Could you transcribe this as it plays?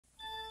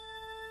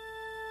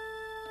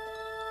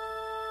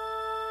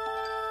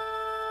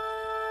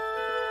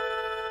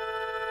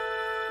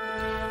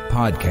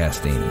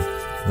Podcasting,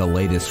 the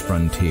latest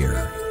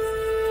frontier.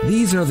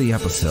 These are the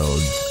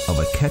episodes of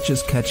a Catch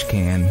as Catch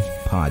Can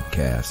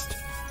podcast.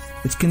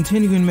 Its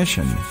continuing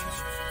mission: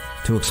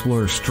 to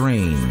explore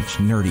strange,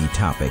 nerdy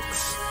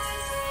topics,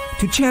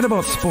 to chat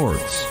about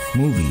sports,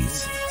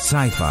 movies,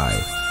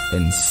 sci-fi,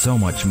 and so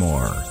much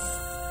more.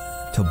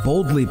 To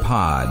boldly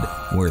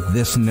pod where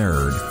this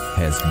nerd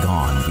has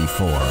gone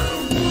before.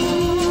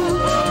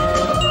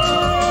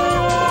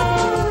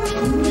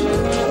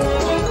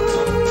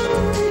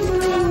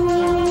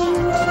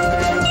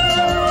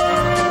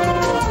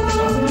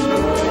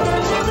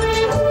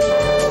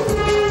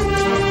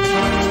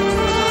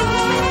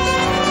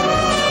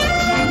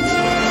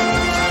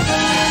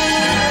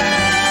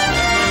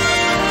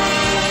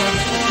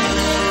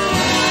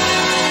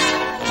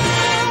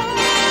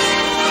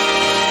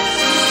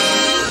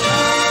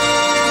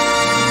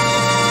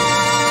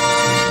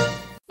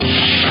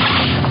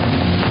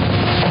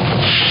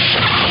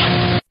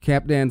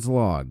 Captain's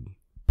Log,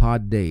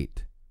 pod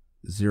date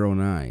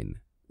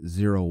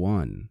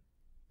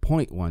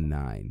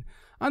 09/01/19.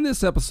 On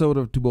this episode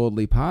of To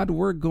Boldly Pod,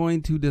 we're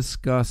going to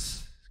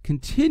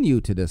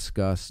continue to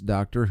discuss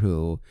Doctor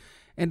Who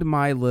and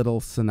my little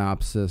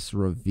synopsis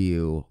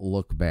review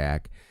look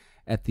back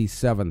at the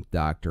 7th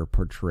Doctor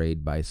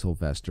portrayed by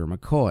Sylvester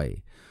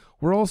McCoy.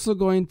 We're also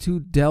going to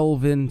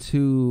delve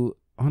into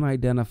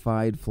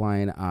unidentified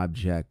flying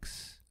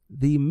objects,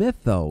 the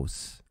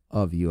mythos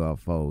of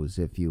UFOs,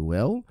 if you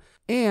will,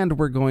 and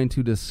we're going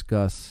to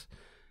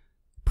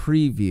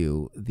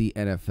preview the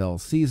NFL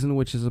season,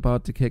 which is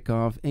about to kick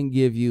off, and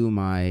give you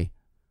my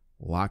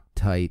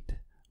Loctite,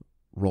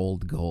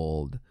 rolled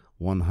gold,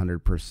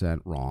 100%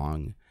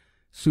 wrong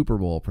Super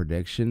Bowl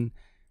prediction.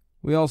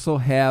 We also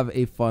have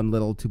a fun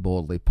little To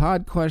Boldly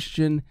Pod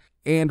question,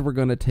 and we're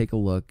going to take a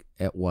look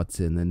at what's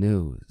in the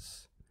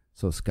news.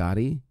 So,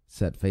 Scotty,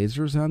 set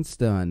phasers on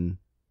stun,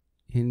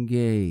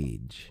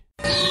 engage.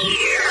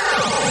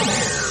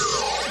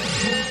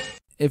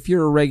 If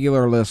you're a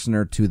regular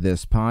listener to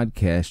this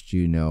podcast,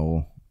 you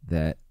know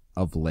that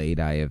of late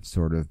I have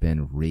sort of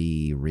been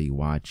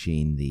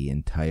rewatching the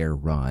entire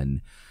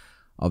run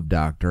of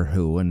Doctor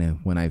Who, and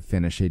when I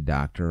finish a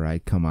Doctor, I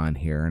come on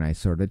here and I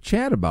sort of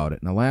chat about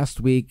it. Now,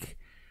 last week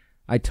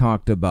I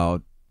talked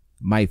about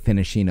my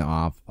finishing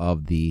off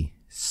of the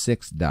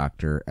 6th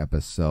Doctor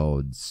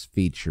episodes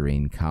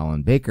featuring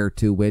Colin Baker,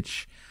 to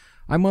which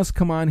I must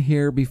come on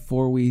here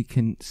before we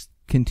can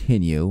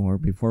continue, or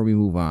before we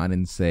move on,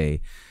 and say,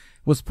 it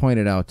was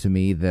pointed out to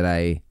me that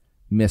I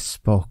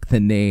misspoke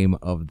the name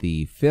of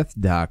the 5th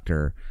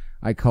Doctor.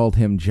 I called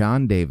him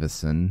John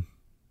Davison,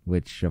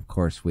 which of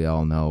course we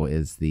all know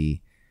is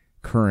the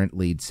current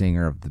lead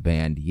singer of the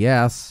band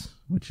Yes,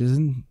 which is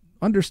an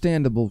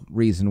understandable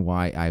reason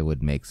why I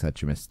would make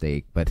such a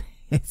mistake, but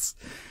his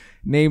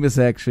name is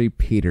actually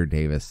Peter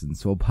Davison,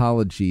 so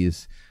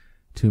apologies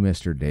to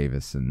Mr.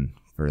 Davison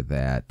for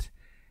that.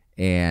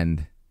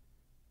 And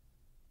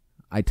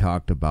I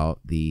talked about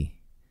the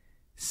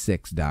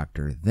 6th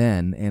Doctor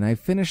then, and I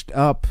finished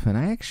up, and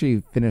I actually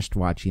finished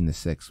watching the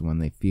 6th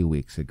one a few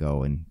weeks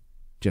ago and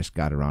just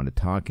got around to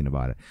talking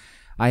about it.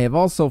 I have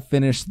also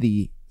finished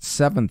the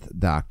 7th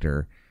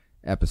Doctor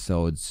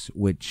episodes,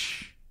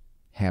 which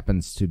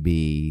happens to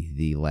be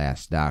the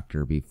last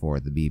Doctor before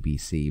the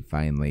BBC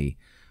finally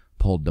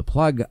pulled the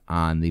plug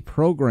on the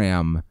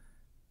program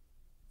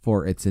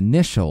for its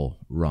initial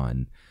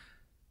run.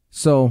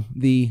 So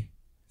the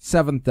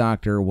 7th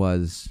Doctor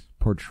was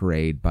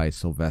portrayed by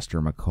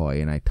Sylvester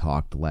McCoy, and I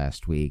talked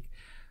last week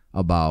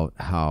about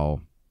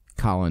how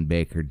Colin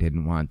Baker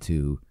didn't want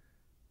to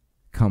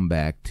come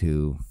back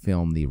to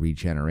film the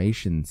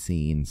regeneration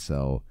scene,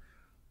 so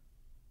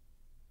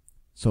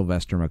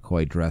Sylvester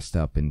McCoy dressed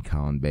up in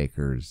Colin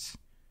Baker's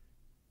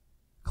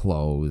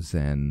clothes,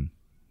 and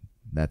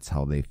that's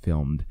how they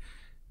filmed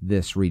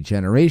this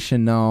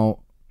regeneration.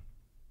 Now,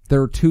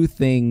 there are two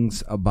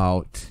things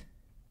about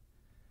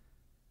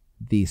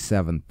the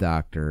 7th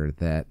Doctor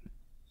that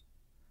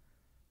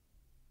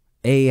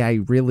A, I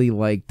really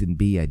liked, and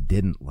B, I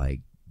didn't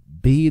like.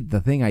 B,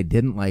 the thing I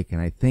didn't like, and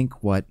I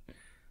think what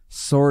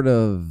sort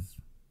of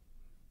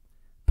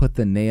put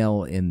the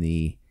nail in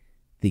the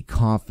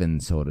coffin,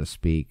 so to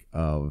speak,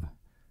 of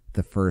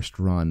the first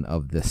run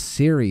of the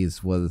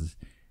series was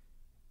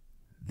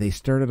they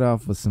started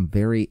off with some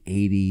very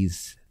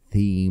 80s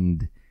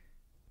themed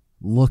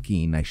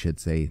looking, I should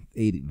say,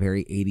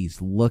 very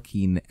 80s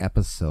looking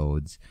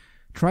episodes.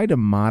 Tried to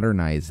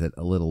modernize it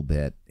a little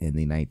bit in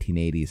the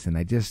 1980s, and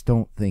I just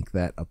don't think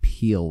that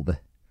appealed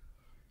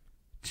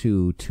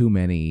to too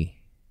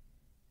many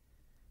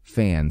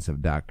fans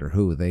of Doctor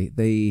Who.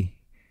 They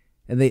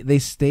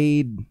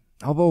stayed,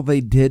 although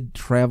they did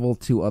travel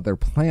to other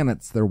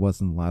planets, there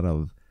wasn't a lot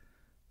of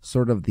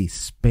sort of the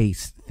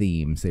space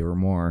themes. They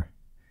were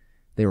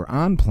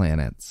on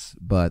planets,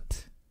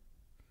 but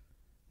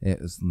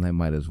they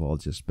might as well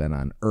have just been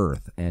on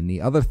Earth. And the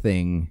other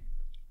thing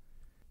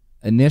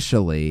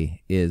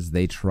initially is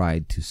they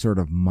tried to sort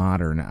of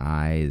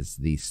modernize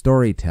the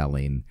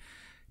storytelling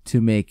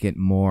to make it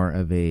more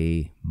of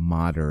a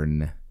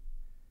modern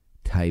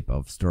type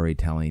of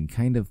storytelling,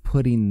 kind of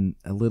putting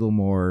a little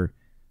more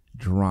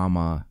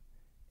drama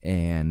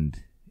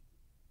and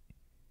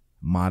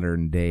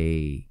modern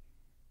day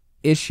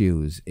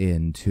issues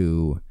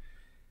into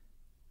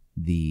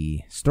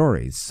the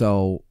stories.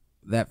 So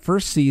that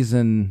first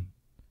season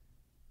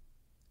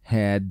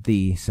had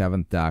the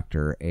Seventh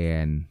Doctor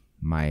and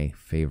my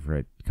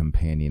favorite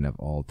companion of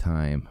all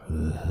time,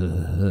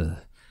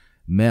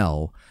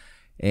 Mel.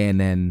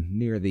 And then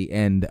near the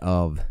end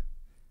of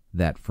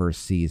that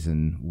first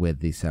season with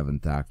the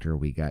Seventh Doctor,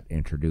 we got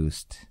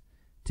introduced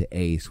to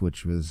Ace,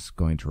 which was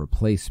going to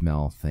replace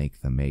Mel,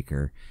 thank the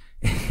maker.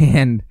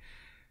 And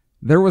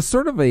there was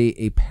sort of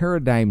a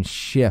paradigm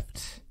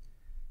shift.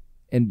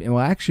 And well,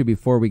 actually,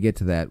 before we get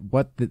to that,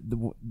 what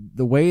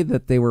the way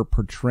that they were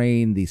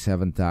portraying the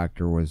Seventh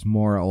Doctor was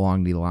more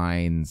along the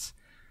lines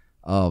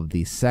of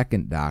the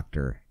Second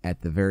Doctor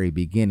at the very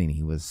beginning.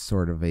 He was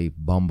sort of a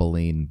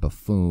bumbling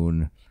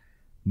buffoon,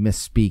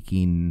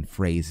 misspeaking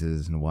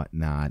phrases and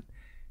whatnot,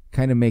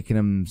 kind of making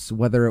him,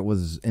 whether it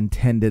was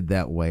intended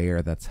that way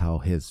or that's how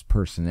his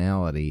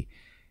personality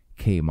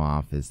came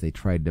off, as they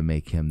tried to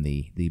make him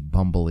the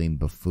bumbling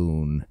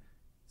buffoon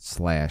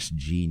 /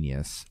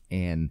 genius.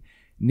 And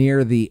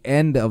near the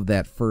end of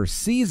that first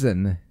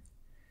season,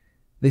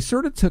 they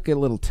sort of took a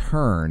little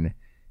turn,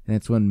 and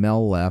it's when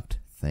Mel left,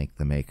 thank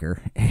the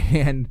maker,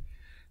 and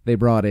they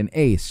brought in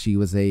Ace. She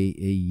was a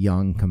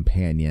young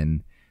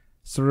companion,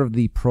 sort of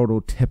the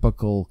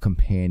prototypical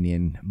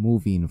companion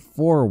moving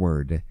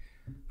forward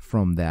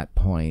from that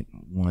point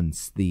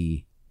once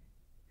the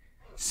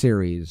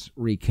series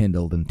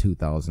rekindled in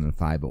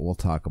 2005, but we'll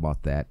talk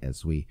about that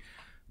as we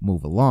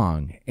move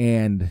along.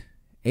 And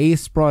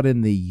Ace brought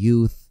in the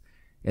youth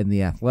and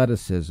the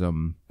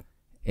athleticism,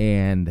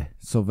 and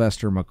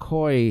Sylvester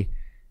McCoy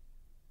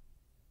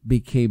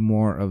became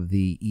more of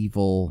the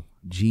evil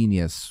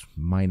genius,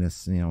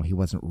 minus, he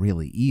wasn't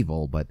really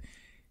evil, but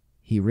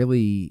he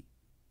really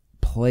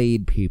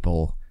played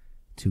people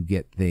to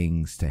get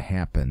things to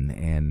happen.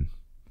 And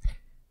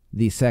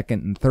the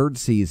second and third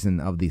season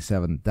of the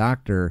Seventh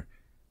Doctor,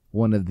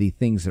 one of the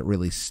things that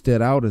really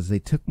stood out is they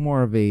took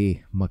more of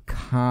a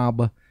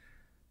macabre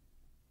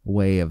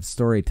way of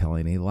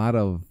storytelling, a lot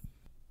of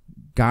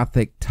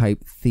gothic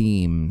type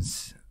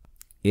themes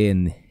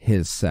in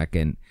his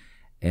second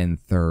and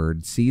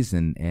third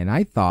season. And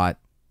I thought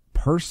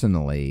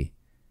personally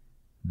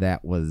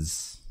that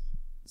was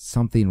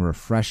something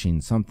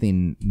refreshing,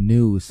 something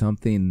new,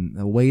 something,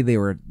 the way they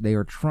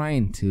were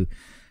trying to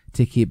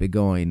keep it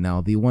going.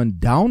 Now, the one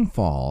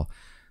downfall,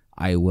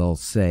 I will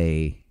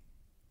say,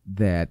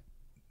 that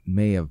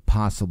may have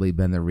possibly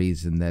been the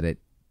reason that it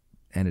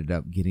ended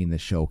up getting the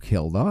show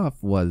killed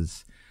off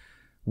was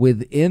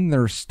within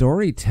their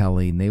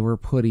storytelling, they were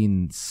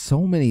putting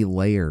so many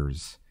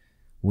layers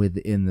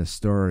within the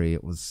story.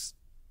 It was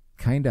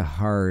kind of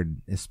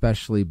hard,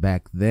 especially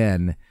back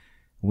then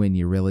when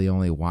you really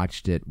only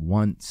watched it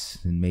once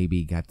and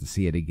maybe got to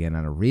see it again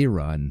on a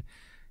rerun.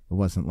 It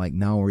wasn't like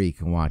now where you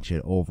can watch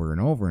it over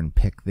and over and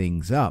pick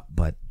things up,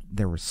 but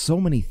there were so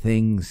many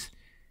things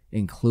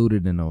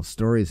included in those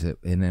stories,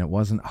 and it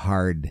wasn't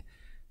hard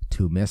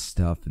to miss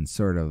stuff and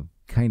sort of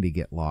kind of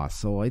get lost.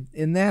 So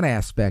in that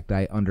aspect,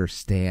 I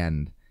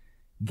understand,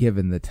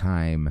 given the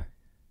time,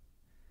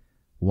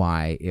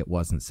 why it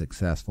wasn't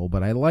successful.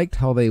 But I liked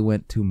how they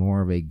went to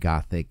more of a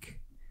gothic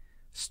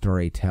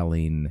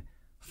storytelling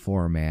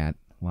format,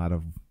 a lot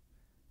of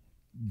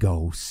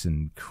ghosts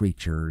and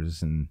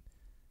creatures and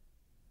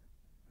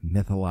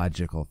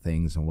mythological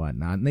things and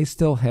whatnot. And they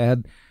still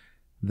had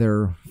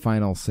their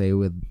final say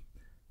with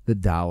the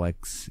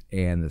Daleks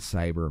and the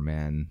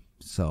Cybermen.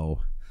 So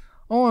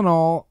all in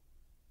all,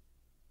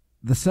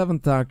 the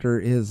Seventh Doctor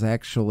is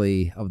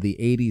actually, of the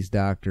 80s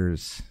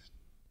Doctors,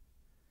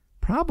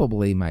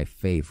 probably my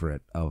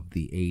favorite of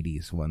the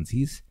 80s ones.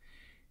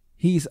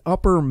 He's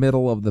upper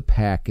middle of the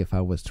pack if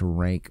I was to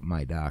rank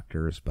my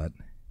Doctors, but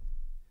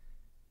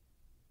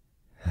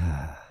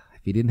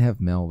if he didn't have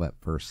Mel that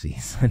first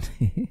season,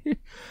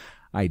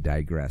 I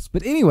digress.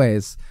 But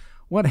anyways,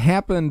 what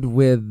happened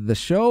with the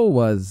show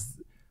was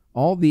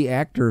all the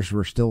actors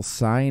were still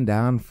signed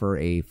on for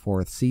a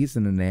fourth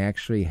season, and they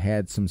actually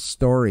had some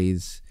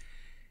stories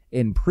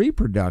in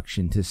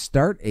pre-production to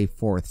start a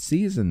fourth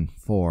season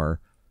for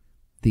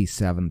the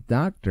Seventh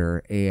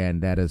Doctor,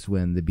 and that is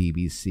when the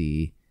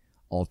BBC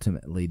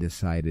ultimately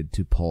decided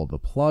to pull the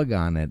plug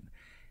on it.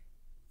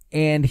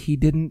 And he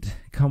didn't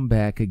come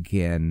back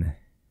again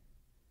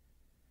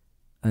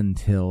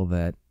until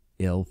that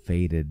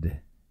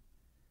ill-fated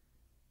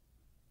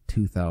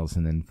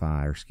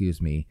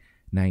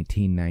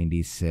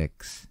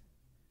 1996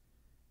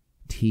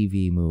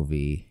 TV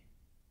movie,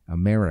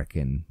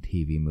 American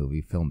TV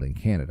movie, filmed in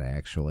Canada,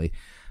 actually.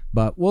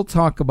 But we'll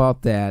talk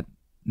about that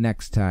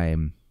next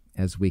time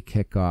as we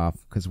kick off,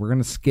 because we're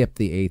going to skip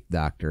the Eighth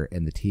Doctor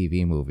and the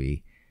TV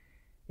movie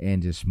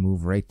and just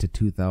move right to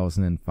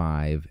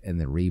 2005 and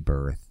the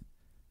rebirth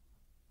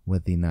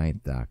with the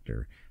Ninth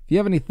Doctor. If you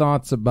have any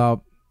thoughts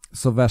about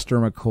Sylvester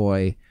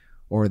McCoy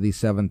or the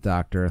Seventh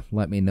Doctor,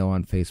 let me know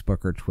on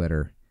Facebook or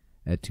Twitter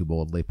at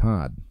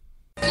TooBoldlyPod.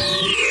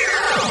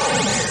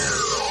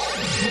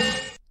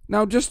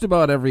 Now, just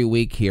about every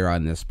week here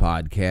on this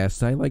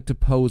podcast, I like to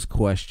pose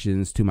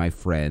questions to my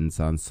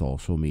friends on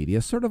social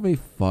media, sort of a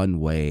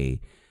fun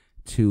way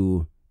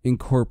to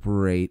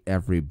incorporate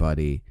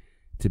everybody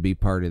to be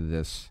part of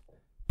this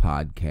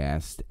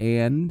podcast.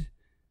 And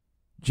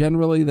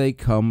generally, they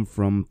come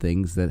from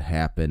things that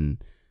happen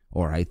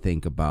or I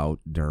think about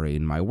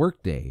during my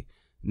workday.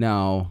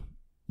 Now,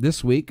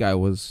 this week I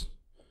was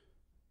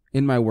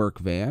in my work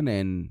van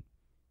and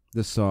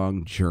the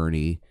song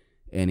Journey,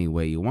 Any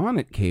Way You Want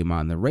It came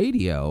on the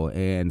radio,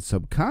 and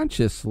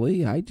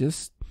subconsciously I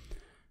just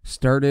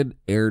started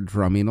air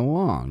drumming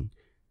along.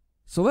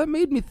 So that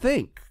made me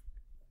think.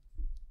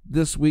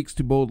 This week's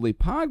Too Boldly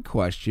Pod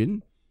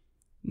question,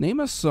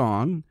 name a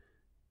song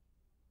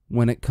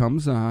when it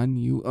comes on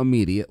you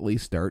immediately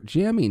start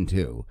jamming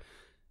to.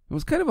 It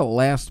was kind of a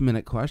last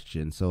minute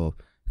question, so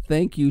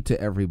thank you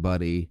to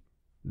everybody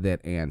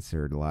that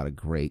answered. A lot of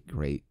great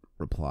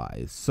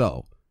replies.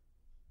 So,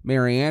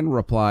 Marianne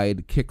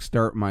replied,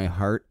 Kickstart My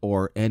Heart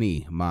or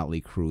any Motley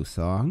Crue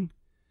song.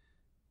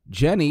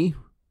 Jenny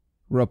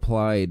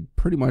replied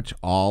pretty much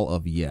all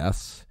of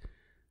Yes.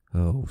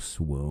 Oh,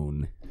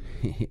 swoon.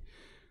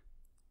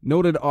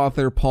 Noted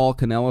author Paul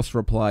Canellis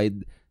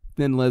replied,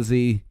 Thin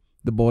Lizzy,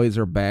 The Boys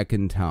Are Back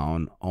in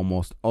Town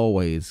almost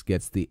always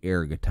gets the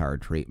air guitar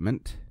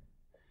treatment.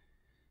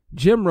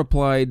 Jim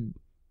replied,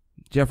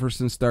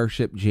 Jefferson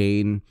Starship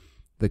Jane,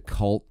 The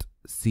Cult,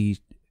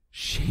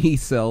 She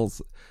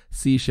Sells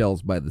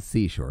Seashells by the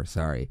Seashore,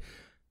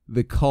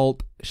 The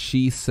Cult,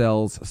 She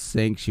Sells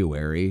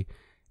Sanctuary,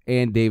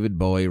 and David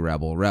Bowie,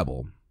 Rebel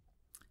Rebel.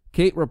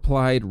 Kate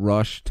replied,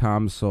 Rush,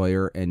 Tom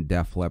Sawyer, and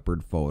Def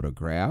Leppard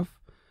Photograph.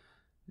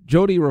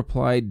 Jody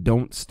replied,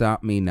 Don't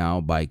Stop Me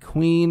Now by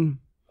Queen.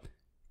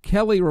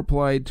 Kelly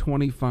replied,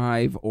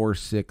 25 or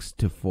 6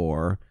 to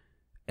 4.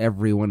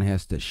 Everyone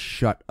has to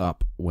shut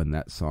up when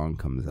that song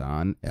comes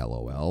on,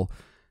 LOL.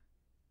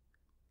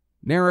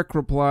 Narek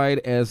replied,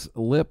 as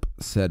Lip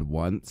said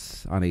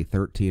once on a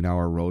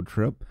 13-hour road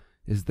trip,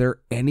 is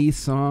there any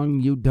song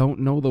you don't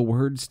know the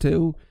words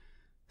to?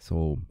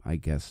 So I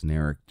guess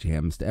Narek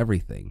jams to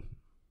everything.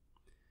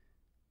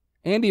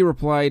 Andy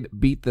replied,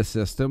 Beat the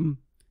System.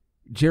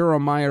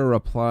 Jeremiah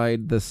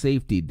replied, The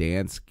Safety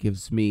Dance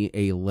gives me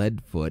a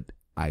lead foot,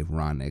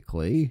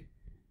 ironically.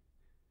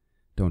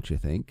 Don't you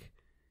think?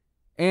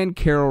 And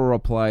Carol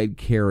replied,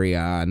 Carry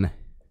On,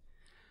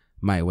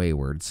 My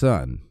Wayward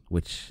Son,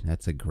 which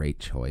that's a great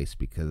choice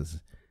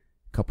because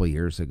a couple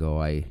years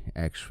ago I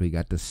actually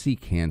got to see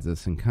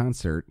Kansas in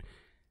concert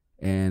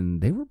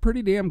and they were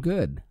pretty damn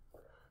good.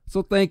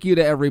 So thank you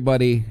to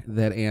everybody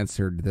that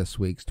answered this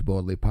week's Too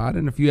Boldly Pod.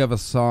 And if you have a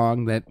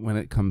song that when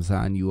it comes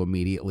on you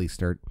immediately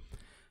start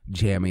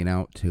jamming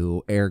out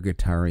to, air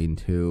guitaring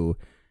to,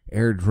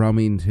 air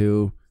drumming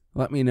to,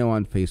 let me know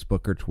on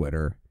Facebook or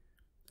Twitter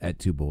at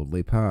Too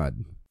Boldly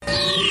Pod.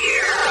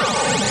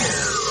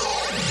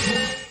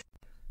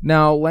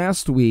 Now,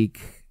 last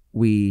week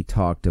we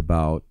talked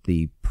about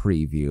the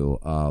preview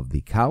of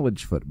the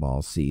college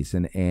football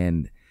season,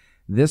 and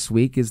this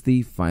week is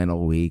the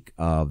final week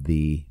of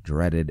the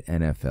dreaded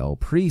NFL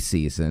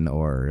preseason,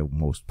 or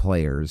most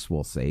players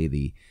will say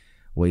the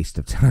waste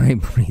of time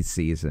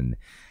preseason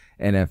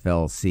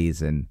NFL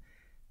season.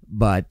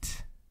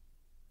 But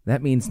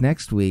that means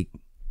next week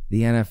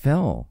the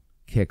NFL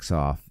kicks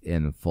off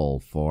in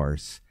full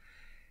force.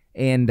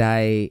 And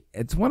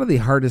it's one of the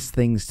hardest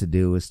things to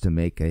do is to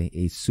make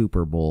a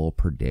Super Bowl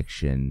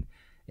prediction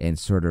and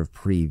sort of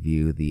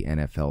preview the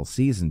NFL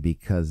season,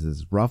 because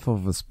as rough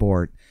of a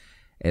sport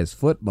as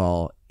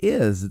football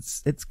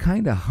is, it's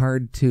kind of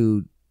hard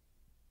to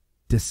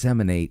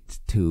disseminate,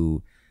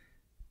 to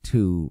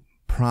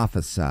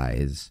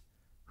prophesize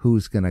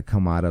who's going to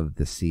come out of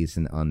the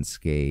season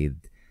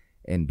unscathed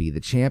and be the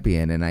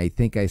champion. And I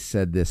think I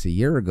said this a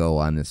year ago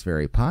on this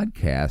very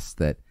podcast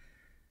that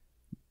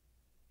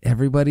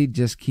everybody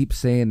just keeps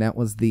saying that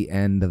was the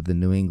end of the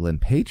New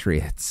England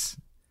Patriots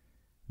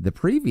the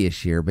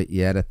previous year, but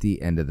yet at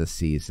the end of the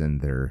season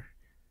they're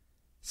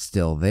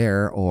still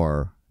there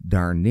or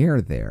darn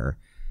near there.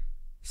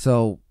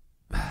 So,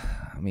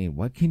 I mean,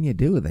 what can you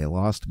do? They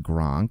lost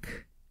Gronk,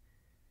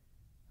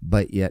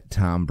 but yet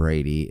Tom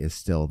Brady is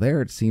still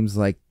there. It seems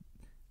like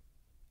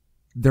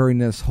during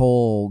this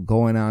whole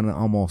going on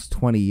almost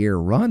 20-year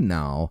run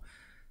now,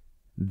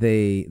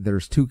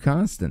 there's two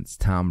constants,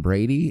 Tom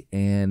Brady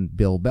and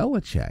Bill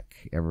Belichick.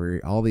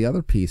 All the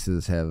other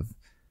pieces have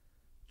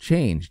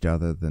changed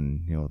other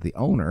than, the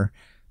owner,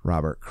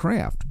 Robert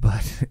Kraft.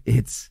 But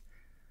it's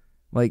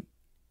like,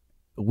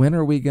 when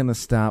are we going to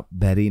stop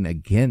betting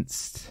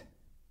against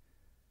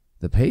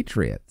the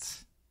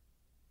Patriots?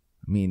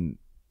 I mean,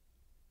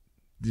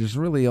 there's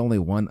really only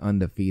one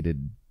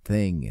undefeated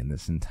thing in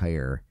this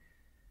entire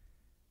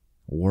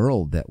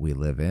world that we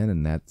live in,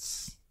 and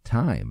that's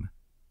time.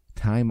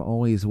 Time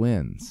always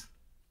wins.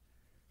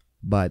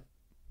 But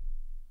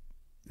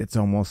it's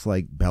almost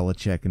like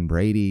Belichick and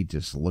Brady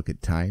just look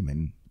at time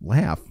and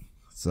laugh.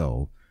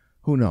 So,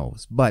 who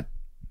knows? But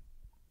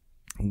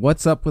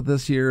what's up with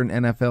this year in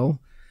NFL?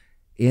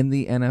 In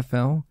the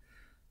NFL?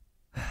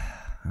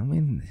 I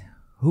mean,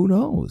 who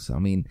knows? I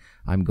mean,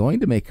 I'm going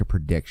to make a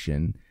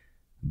prediction,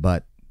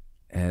 but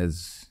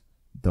as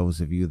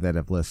those of you that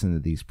have listened to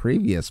these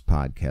previous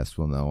podcasts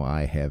will know,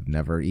 I have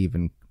never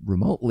even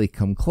remotely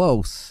come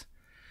close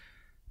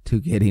to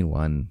getting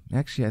one.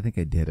 Actually, I think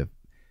I did a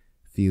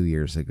few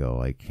years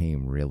ago. I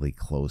came really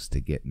close to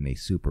getting a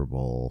Super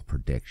Bowl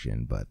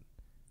prediction, but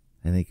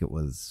I think it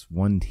was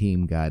one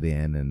team got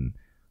in and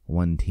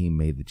one team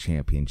made the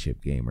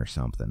championship game or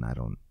something.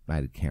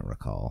 I can't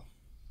recall.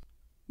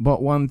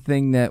 But one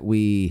thing that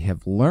we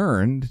have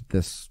learned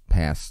this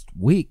past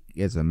week,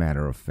 as a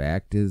matter of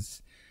fact,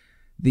 is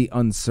the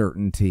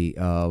uncertainty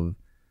of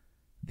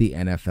the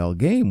NFL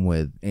game,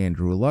 with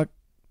Andrew Luck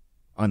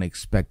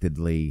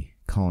unexpectedly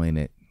calling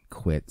it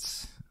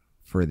quits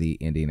for the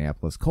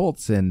Indianapolis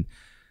Colts. And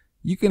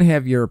you can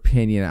have your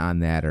opinion on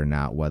that or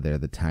not, whether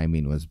the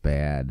timing was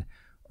bad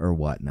or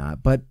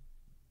whatnot. But,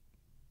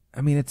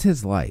 I mean, it's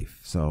his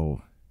life,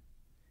 so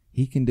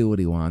he can do what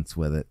he wants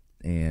with it.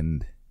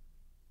 And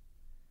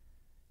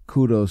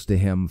kudos to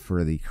him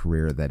for the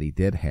career that he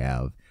did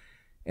have.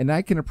 And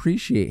I can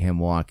appreciate him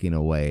walking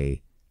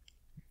away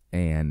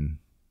and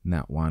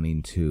not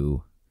wanting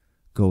to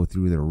go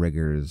through the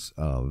rigors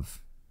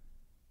of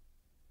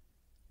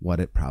what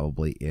it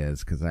probably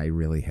is, because I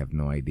really have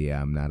no idea.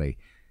 I'm not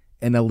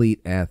an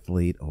elite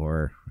athlete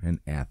or an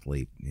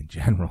athlete in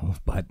general,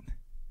 but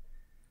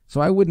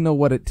so I wouldn't know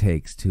what it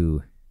takes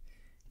to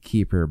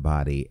keep your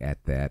body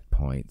at that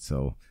point.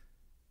 So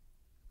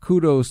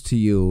kudos to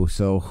you.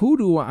 So who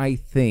do I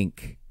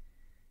think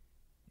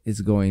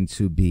is going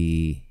to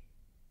be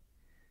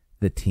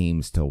the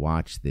teams to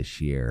watch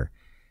this year?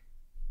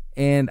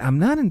 And I'm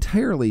not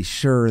entirely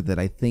sure that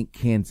I think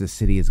Kansas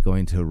City is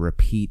going to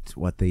repeat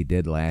what they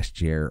did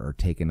last year or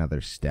take another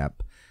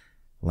step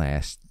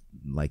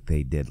like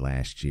they did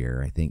last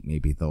year. I think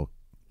maybe they'll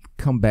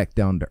come back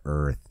down to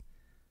earth,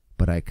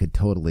 but I could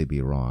totally be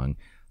wrong.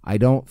 I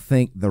don't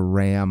think the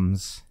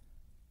Rams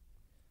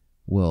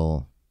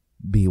will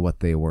be what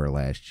they were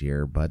last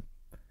year, but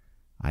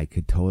I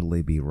could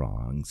totally be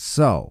wrong.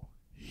 So,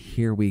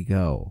 here we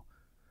go.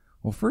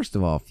 Well, first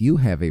of all, if you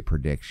have a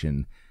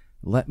prediction,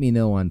 let me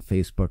know on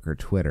Facebook or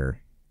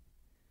Twitter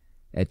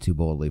at Too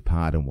Boldly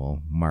Pod, and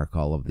we'll mark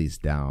all of these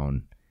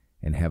down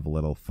and have a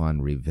little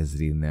fun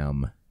revisiting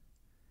them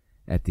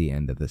at the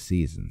end of the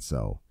season.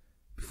 So,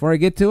 before I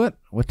get to it,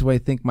 what do I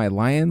think my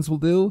Lions will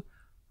do?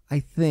 I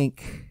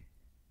think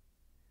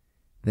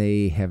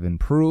they have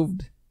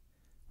improved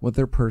with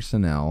their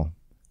personnel.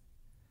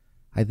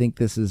 I think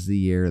this is the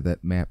year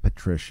that Matt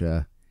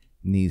Patricia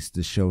needs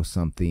to show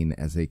something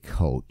as a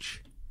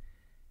coach,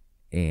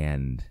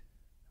 and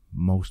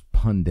most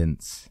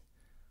pundits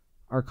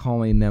are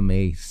calling them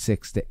a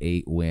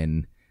 6-8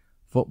 win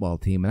football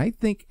team. And I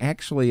think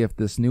actually if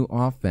this new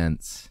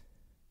offense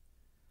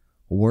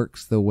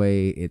works the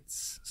way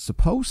it's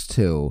supposed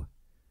to,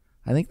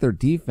 I think their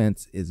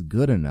defense is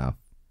good enough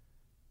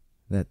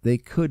that they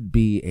could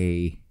be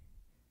a,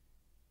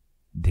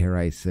 dare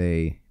I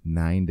say,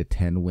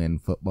 9-10 win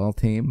football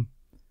team.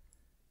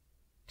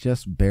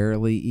 Just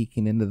barely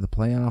eking into the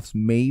playoffs,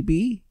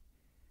 maybe?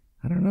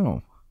 I don't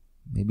know.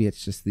 Maybe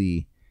it's just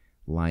the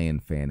Lion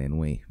fan in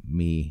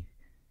me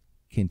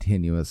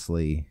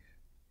continuously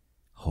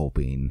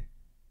hoping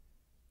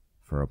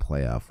for a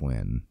playoff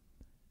win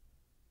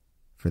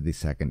for the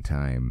second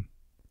time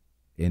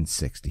in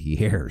 60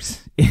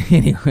 years.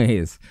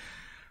 Anyways,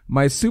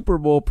 my Super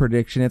Bowl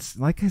prediction, it's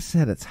like I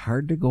said, it's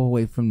hard to go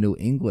away from New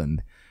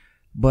England,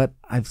 but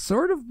I've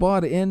sort of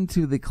bought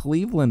into the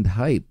Cleveland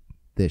hype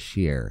this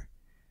year.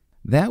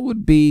 That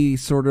would be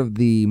sort of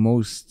the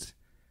most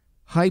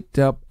hyped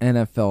up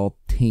NFL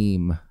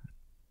team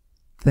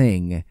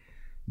thing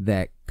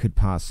that could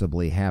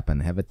possibly happen.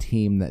 Have a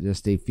team that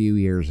just a few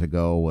years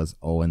ago was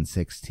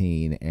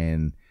 0-16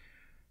 and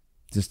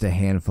just a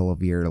handful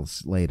of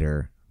years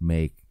later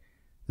make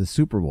the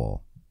Super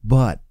Bowl.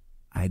 But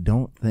I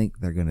don't think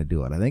they're going to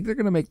do it. I think they're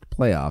going to make the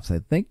playoffs. I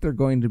think they're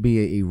going to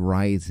be a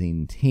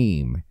rising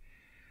team.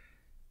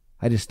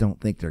 I just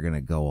don't think they're going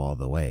to go all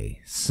the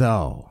way.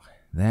 So,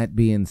 that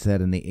being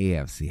said, in the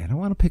AFC, I don't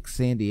want to pick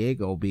San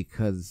Diego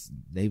because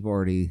they've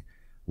already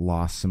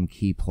lost some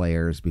key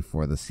players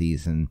before the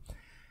season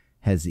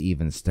has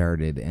even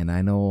started. And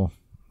I know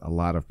a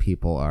lot of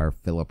people are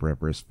Phillip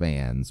Rivers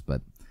fans,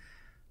 but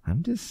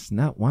I'm just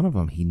not one of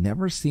them. He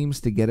never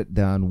seems to get it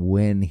done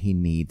when he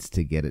needs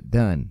to get it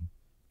done.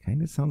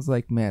 Kind of sounds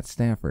like Matt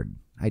Stafford.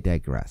 I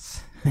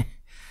digress.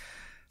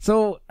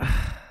 So,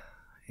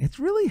 it's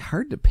really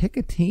hard to pick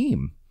a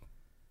team.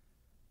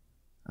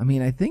 I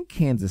mean, I think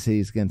Kansas City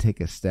is going to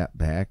take a step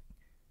back,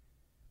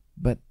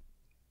 but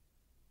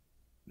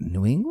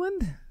New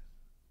England?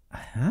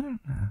 I don't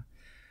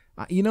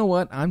know. You know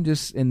what? I'm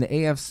just, in the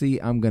AFC,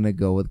 I'm going to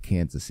go with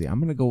Kansas City. I'm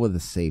going to go with a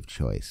safe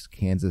choice.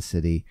 Kansas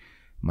City.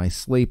 My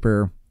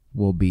sleeper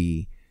will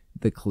be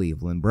the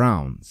Cleveland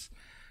Browns.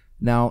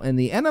 Now, in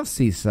the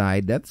NFC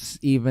side, that's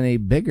even a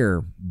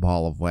bigger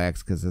ball of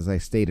wax because, as I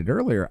stated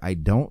earlier, I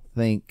don't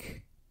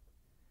think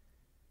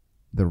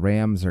the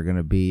Rams are going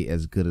to be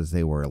as good as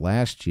they were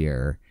last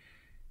year.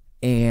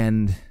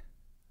 And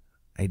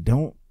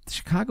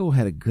Chicago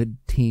had a good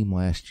team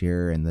last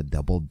year and the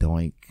double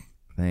doink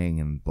thing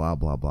and blah,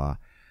 blah, blah.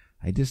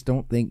 I just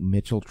don't think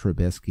Mitchell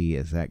Trubisky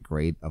is that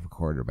great of a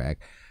quarterback.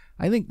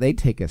 I think they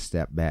take a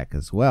step back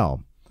as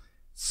well.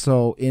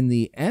 So in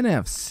the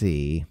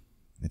NFC,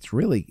 it's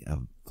really a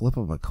flip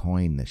of a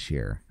coin this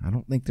year. I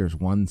don't think there's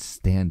one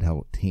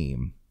standout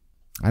team.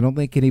 I don't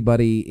think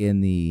anybody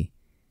in the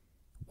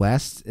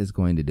West is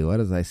going to do it.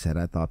 As I said,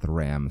 I thought the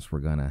Rams were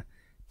going to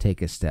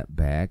take a step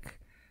back.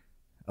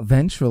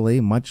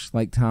 Eventually, much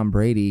like Tom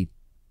Brady,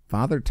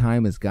 Father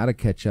Time has got to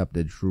catch up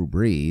to Drew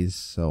Brees.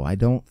 So I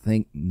don't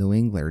think New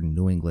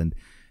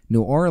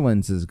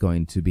Orleans is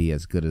going to be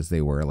as good as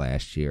they were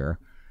last year.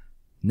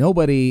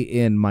 Nobody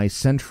in my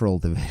Central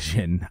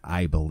Division,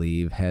 I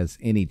believe, has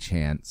any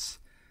chance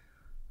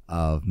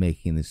of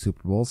making the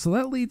Super Bowl. So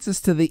that leads us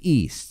to the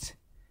East.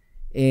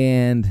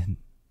 And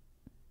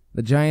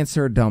the Giants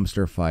are a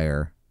dumpster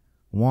fire.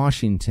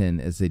 Washington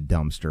is a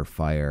dumpster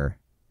fire.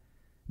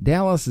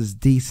 Dallas is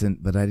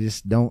decent, but I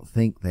just don't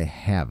think they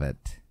have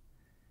it.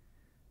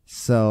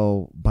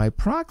 So, by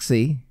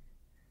proxy,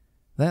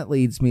 that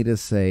leads me to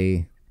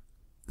say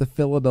the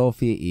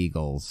Philadelphia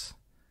Eagles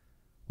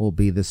will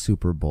be the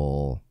Super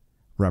Bowl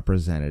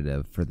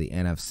representative for the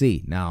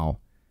NFC. Now,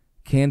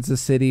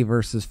 Kansas City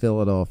versus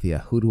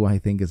Philadelphia. Who do I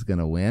think is going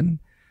to win?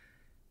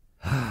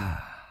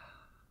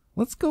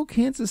 Let's go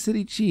Kansas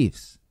City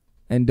Chiefs.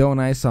 And don't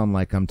I sound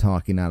like I'm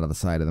talking out of the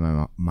side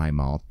of my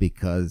mouth,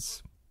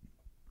 because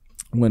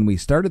when we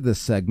started this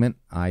segment,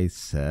 I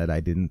said I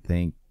didn't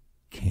think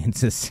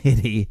Kansas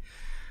City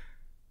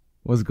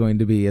was going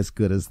to be as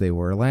good as they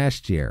were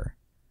last year.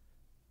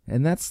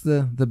 And that's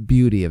the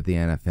beauty of the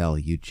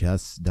NFL. You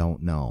just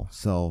don't know.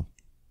 So,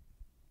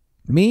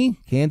 me,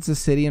 Kansas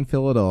City and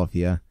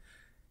Philadelphia,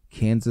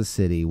 Kansas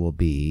City will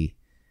be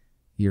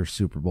your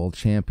Super Bowl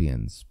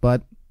champions.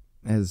 But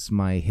as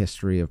my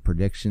history of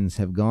predictions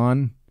have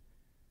gone,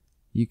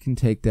 you can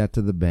take that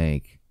to the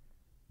bank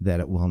that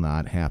it will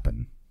not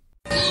happen.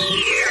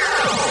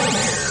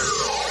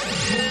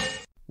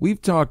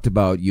 We've talked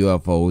about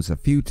UFOs a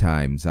few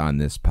times on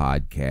this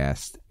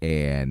podcast,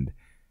 and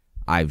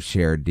I've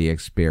shared the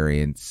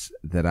experience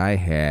that I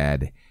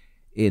had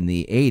in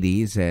the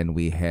 80s, and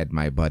we had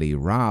my buddy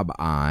Rob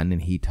on,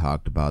 and he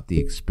talked about the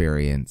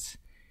experience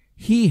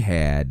he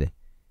had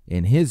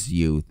in his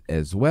youth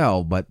as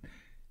well. But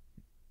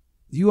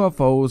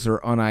UFOs,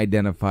 or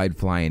unidentified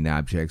flying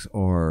objects,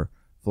 or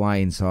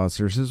flying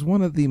saucers, is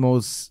one of the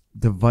most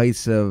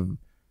divisive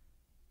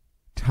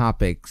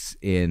topics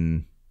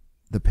in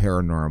the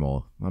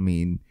paranormal. I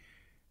mean,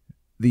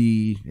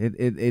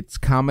 it's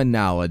common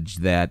knowledge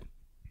that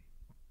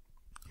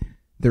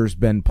there's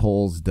been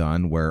polls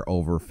done where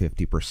over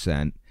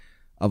 50%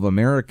 of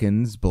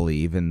Americans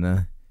believe in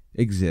the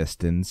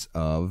existence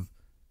of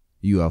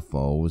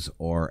UFOs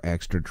or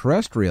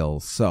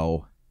extraterrestrials.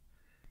 So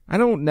I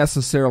don't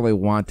necessarily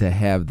want to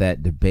have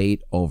that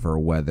debate over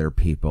whether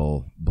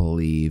people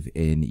believe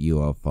in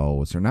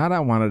UFOs or not.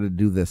 I wanted to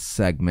do this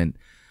segment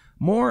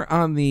more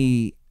on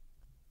the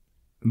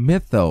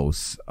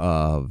mythos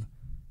of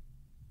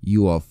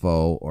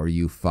UFO or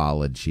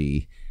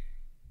ufology.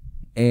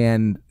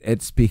 And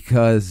it's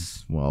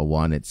because, well,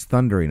 one, it's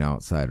thundering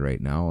outside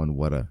right now, and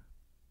what a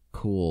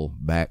cool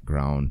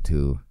background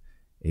to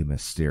a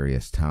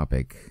mysterious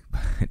topic.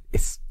 But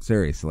it's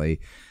seriously,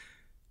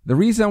 the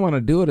reason I want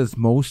to do it is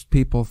most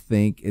people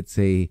think it's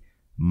a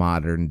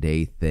modern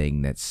day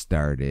thing that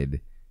started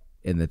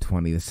in the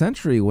 20th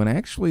century, when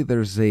actually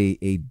there's a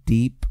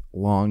deep,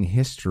 long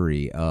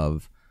history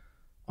of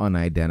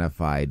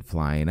unidentified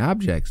flying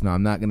objects. Now,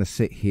 I'm not going to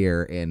sit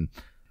here and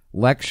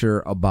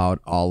lecture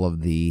about all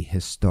of the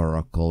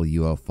historical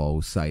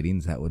UFO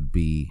sightings. That would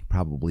be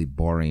probably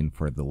boring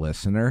for the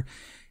listener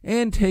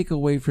and take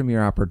away from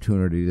your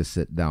opportunity to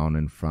sit down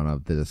in front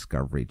of the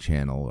Discovery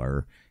Channel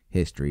or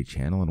History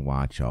Channel and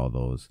watch all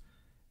those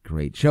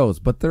great shows.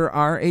 But there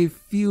are a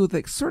few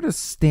that sort of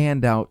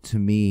stand out to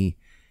me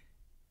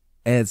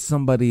as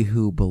somebody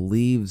who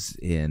believes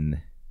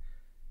in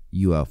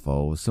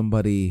UFOs,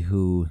 somebody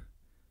who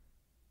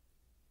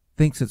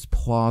thinks it's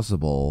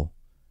plausible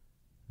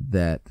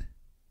that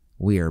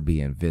we are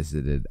being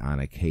visited on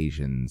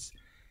occasions.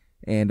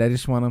 And I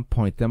just want to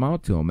point them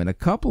out to them. And a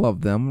couple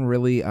of them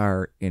really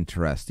are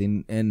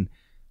interesting. And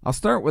I'll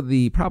start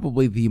with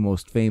probably the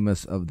most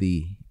famous of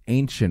the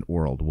ancient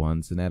world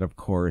ones. And that, of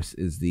course,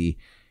 is the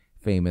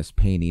famous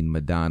painting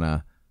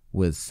Madonna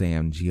with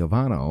San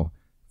Giovanni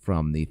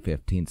from the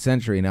 15th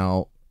century.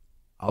 Now,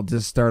 I'll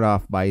just start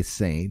off by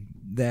saying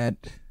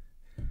that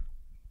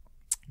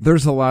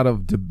there's a lot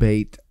of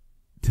debate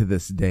to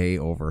this day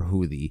over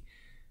who the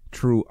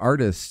true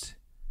artist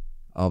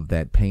of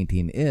that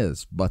painting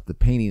is, but the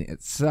painting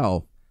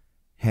itself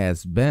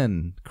has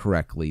been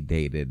correctly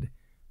dated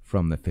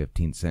from the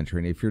 15th century.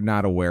 And if you're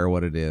not aware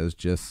what it is,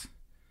 just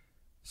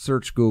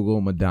search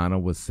Google Madonna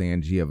with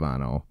San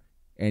Giovanni,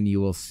 and you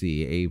will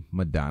see a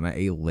Madonna,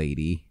 a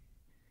lady,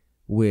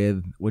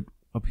 with what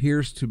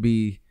appears to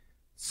be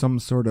some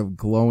sort of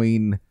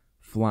glowing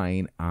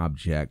flying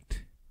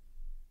object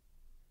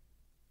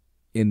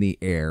in the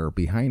air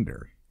behind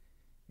her.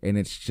 And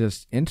it's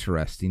just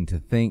interesting to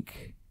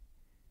think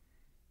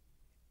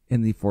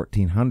in the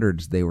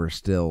 1400s, they were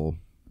still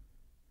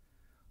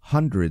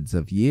hundreds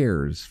of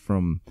years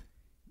from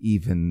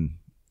even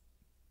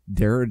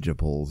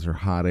dirigibles or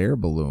hot air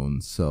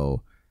balloons.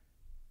 So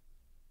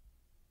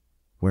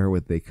where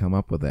would they come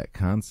up with that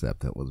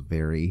concept? That was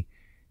very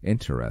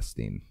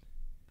interesting.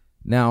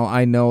 Now,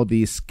 I know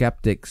the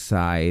skeptic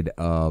side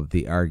of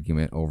the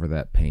argument over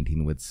that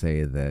painting would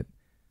say that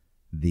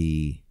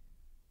the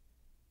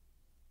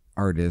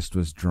artist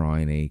was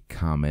drawing a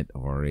comet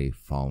or a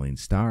falling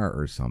star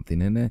or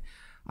something, and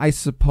I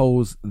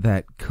suppose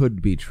that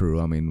could be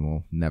true. I mean,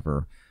 we'll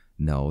never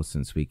know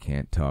since we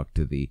can't talk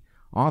to the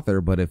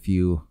author, but if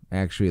you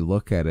actually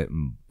look at it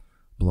and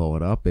blow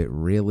it up, it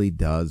really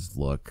does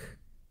look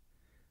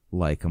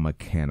like a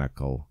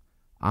mechanical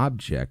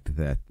object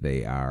that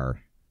they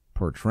are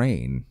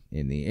portraying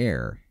in the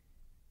air.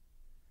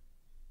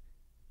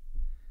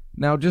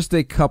 Now, just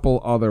a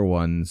couple other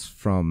ones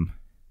from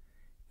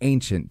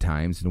ancient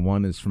times, and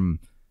one is from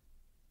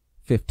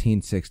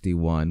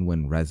 1561,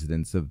 when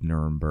residents of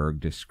Nuremberg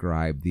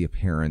described the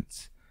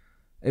appearance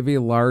of a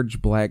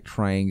large black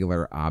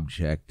triangular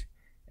object,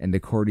 and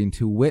according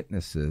to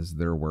witnesses,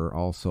 there were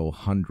also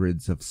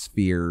hundreds of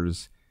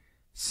spheres,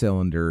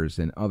 cylinders,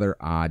 and other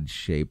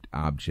odd-shaped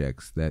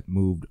objects that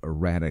moved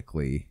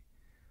erratically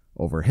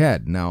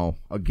overhead. Now,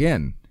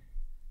 again,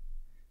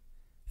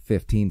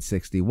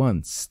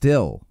 1561,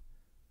 still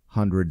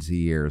hundreds of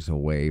years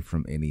away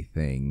from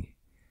anything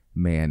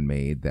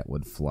man-made that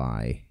would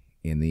fly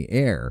in the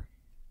air.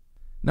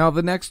 Now,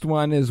 the next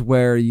one is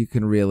where you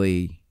can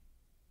really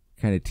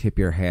kind of tip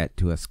your hat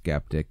to a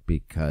skeptic,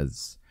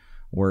 because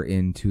we're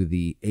into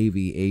the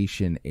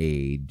aviation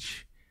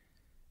age,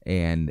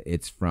 and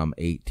it's from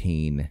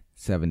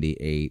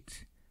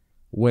 1878,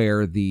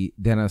 where the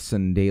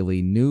Denison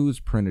Daily News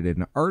printed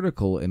an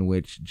article in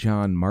which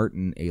John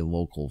Martin, a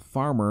local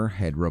farmer,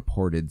 had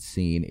reported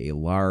seeing a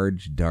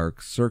large,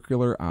 dark,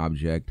 circular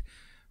object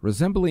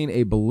resembling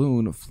a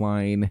balloon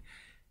flying,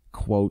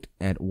 quote,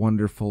 at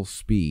wonderful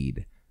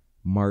speed.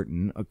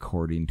 Martin,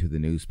 according to the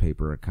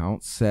newspaper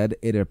account, said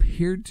it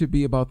appeared to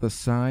be about the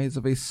size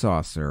of a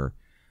saucer,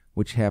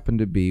 which happened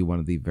to be one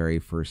of the very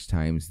first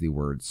times the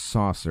word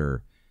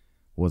saucer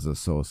was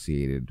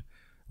associated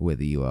with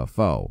a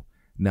UFO.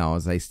 Now,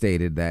 as I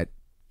stated, that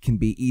can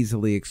be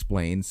easily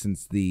explained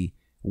since the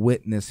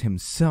witness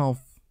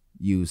himself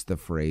used the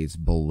phrase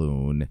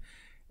balloon,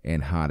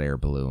 and hot air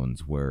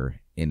balloons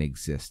were in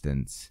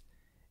existence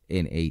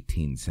in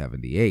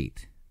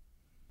 1878.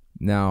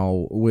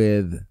 Now,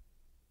 with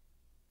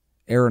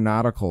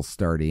aeronautical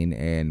starting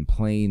and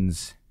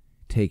planes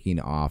taking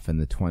off in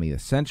the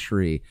 20th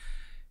century,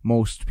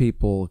 most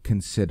people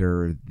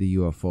consider the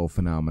UFO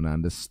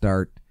phenomenon to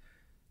start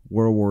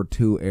World War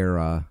II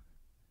era,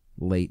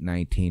 late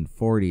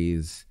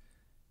 1940s,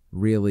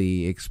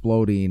 really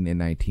exploding in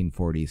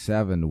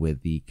 1947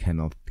 with the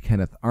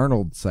Kenneth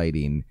Arnold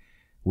sighting,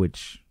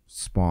 which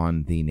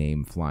spawned the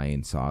name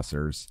flying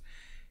saucers,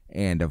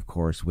 and of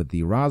course with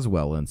the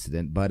Roswell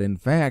incident. But in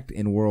fact,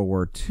 in World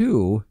War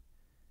II,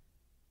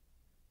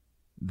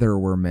 there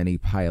were many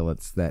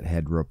pilots that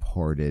had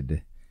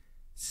reported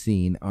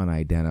seeing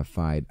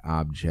unidentified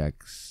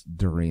objects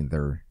during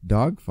their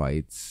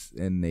dogfights,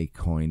 and they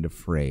coined a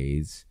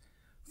phrase,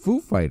 Foo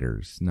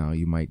Fighters. Now,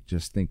 you might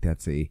just think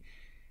that's a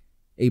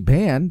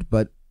band,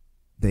 but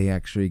they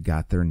actually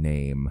got their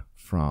name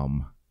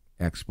from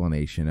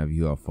explanation of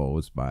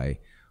UFOs by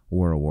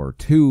World War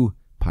II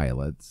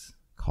pilots,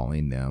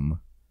 calling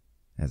them,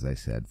 as I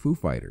said, Foo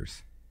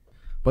Fighters.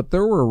 But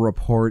there were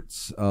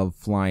reports of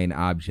flying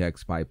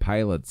objects by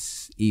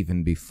pilots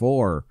even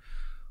before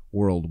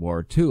World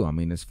War II. I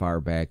mean, as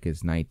far back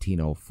as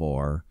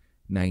 1904,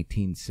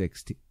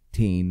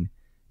 1916,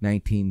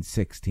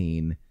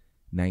 1916,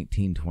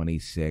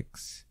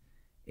 1926,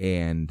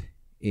 and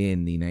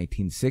in the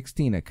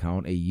 1916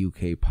 account, a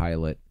UK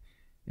pilot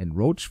in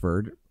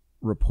Rochford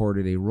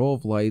reported a row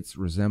of lights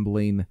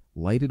resembling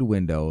lighted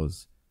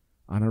windows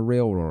on a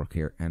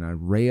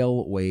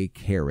railway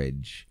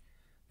carriage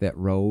that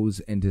rose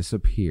and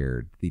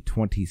disappeared. The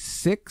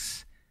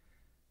 26th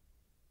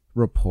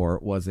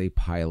report was a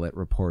pilot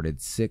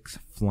reported 6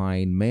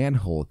 flying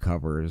manhole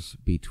covers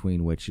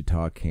between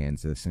Wichita,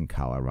 Kansas, and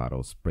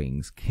Colorado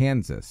Springs,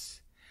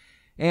 Kansas.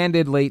 And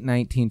in late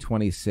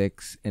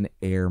 1926, an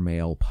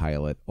airmail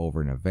pilot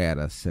over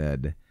Nevada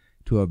said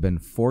to have been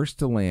forced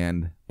to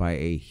land by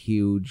a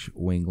huge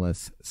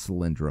wingless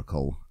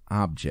cylindrical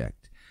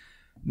object.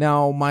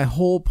 Now, my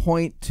whole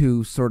point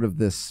to sort of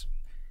this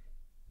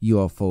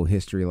UFO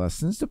history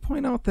lesson is to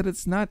point out that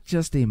it's not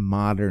just a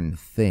modern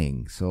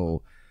thing.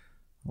 So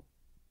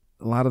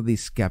a lot of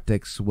these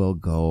skeptics will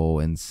go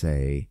and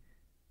say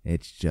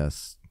it's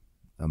just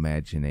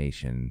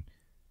imagination,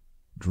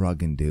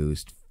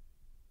 drug-induced,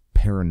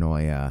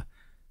 paranoia,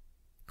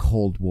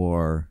 Cold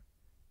War,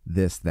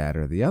 this, that,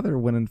 or the other,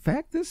 when in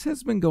fact this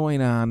has been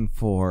going on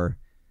for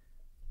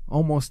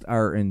almost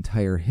our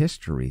entire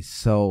history.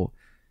 So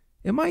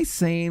am I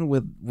saying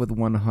with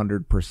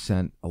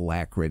 100%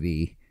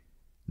 alacrity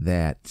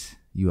that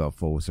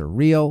UFOs are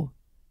real?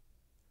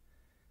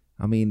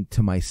 I mean,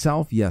 to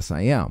myself, yes,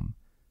 I am.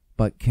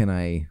 But can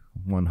I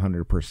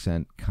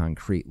 100%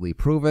 concretely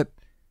prove it?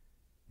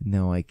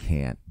 No, I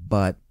can't.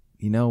 But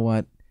you know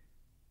what?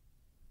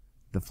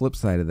 The flip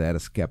side of that, a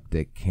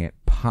skeptic can't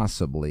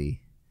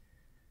possibly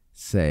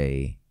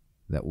say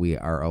that we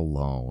are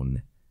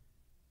alone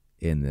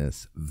in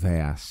this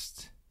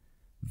vast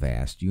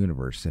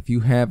universe. If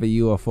you have a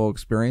UFO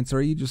experience,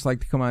 or you just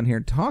like to come on here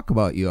and talk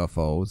about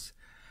UFOs,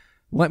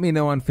 let me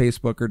know on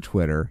Facebook or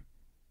Twitter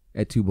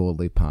at Too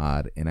Boldly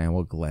Pod, and I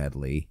will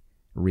gladly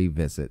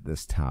revisit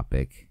this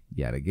topic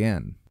yet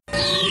again.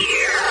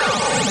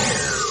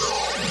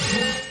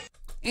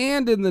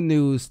 And in the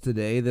news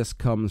today, this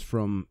comes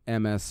from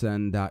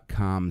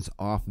MSN.com's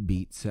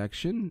Offbeat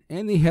section,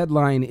 and the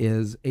headline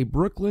is, "A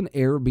Brooklyn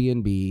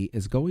Airbnb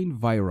is going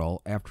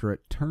viral after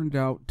it turned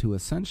out to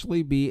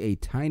essentially be a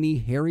tiny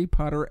Harry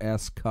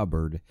Potter-esque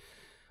cupboard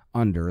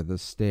under the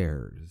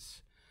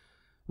stairs."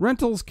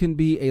 Rentals can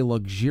be a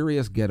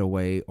luxurious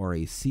getaway or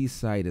a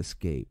seaside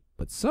escape,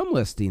 but some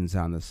listings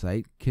on the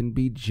site can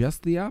be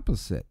just the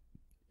opposite,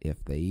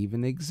 if they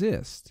even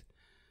exist.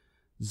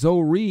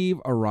 Zoe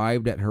Reeve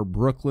arrived at her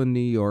Brooklyn,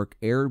 New York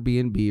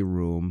Airbnb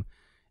room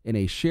in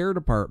a shared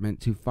apartment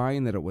to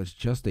find that it was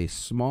just a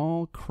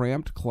small,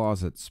 cramped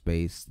closet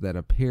space that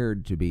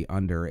appeared to be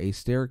under a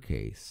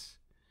staircase.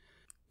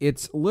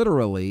 "It's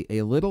literally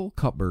a little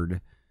cupboard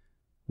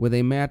with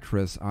a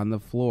mattress on the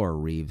floor,"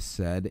 Reeve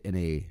said in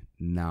a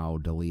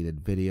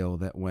now-deleted video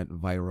that went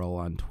viral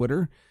on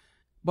Twitter.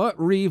 But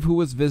Reeve, who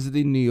was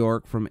visiting New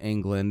York from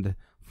England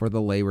for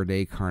the Labor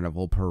Day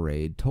Carnival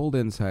Parade, told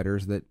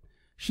insiders that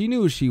she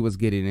knew she was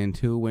getting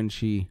into when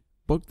she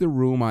booked the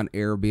room on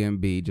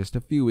Airbnb just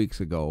a few weeks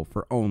ago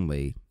for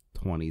only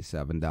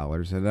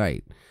 $27 a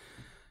night.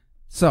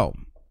 So,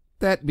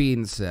 that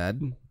being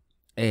said,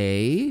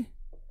 A,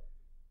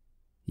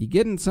 you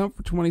getting some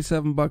for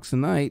 $27 a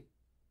night,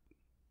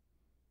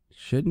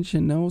 shouldn't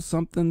you know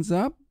something's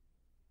up?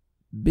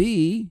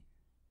 B,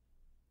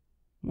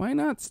 why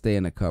not stay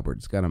in a cupboard?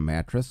 It's got a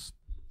mattress.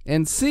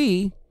 And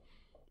C,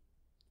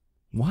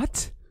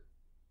 what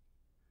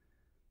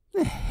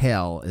the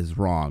hell is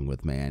wrong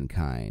with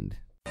mankind?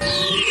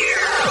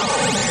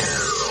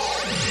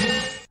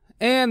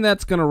 And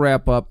that's going to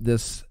wrap up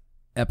this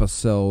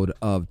episode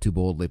of Too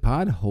Boldly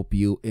Pod. Hope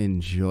you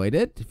enjoyed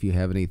it. If you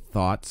have any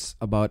thoughts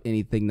about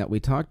anything that we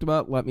talked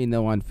about, let me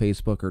know on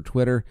Facebook or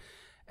Twitter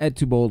at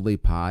Too Boldly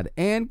Pod.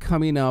 And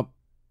coming up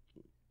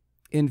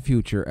in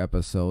future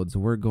episodes,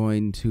 we're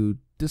going to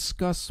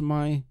discuss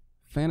my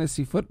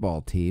fantasy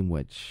football team,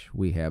 which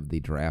we have the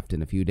draft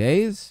in a few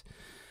days.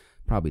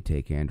 Probably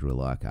take Andrew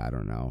Luck, I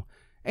don't know.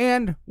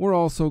 And we're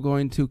also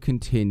going to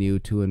continue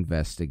to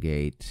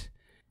investigate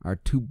our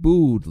Too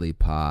Boldly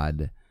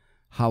Pod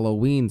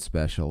Halloween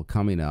special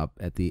coming up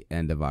at the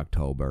end of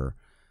October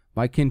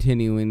by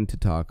continuing to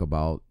talk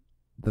about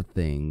the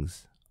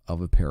things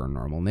of a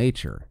paranormal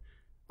nature.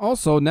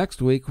 Also,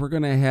 next week, we're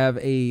going to have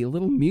a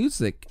little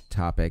music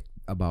topic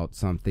about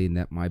something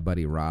that my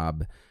buddy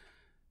Rob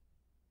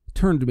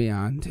turned me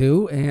on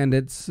to, and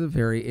it's a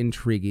very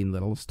intriguing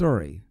little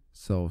story.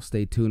 So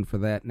stay tuned for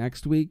that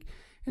next week.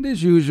 And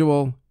as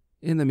usual,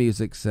 in the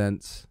music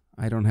sense,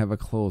 I don't have a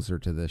closer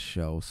to this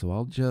show, so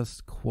I'll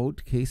just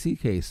quote Casey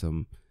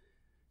Kasem,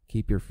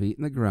 "Keep your feet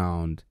in the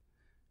ground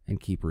and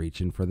keep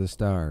reaching for the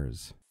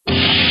stars."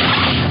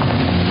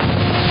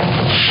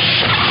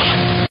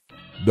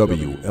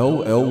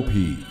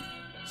 WLLP,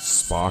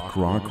 Spock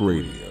Rock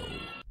Radio.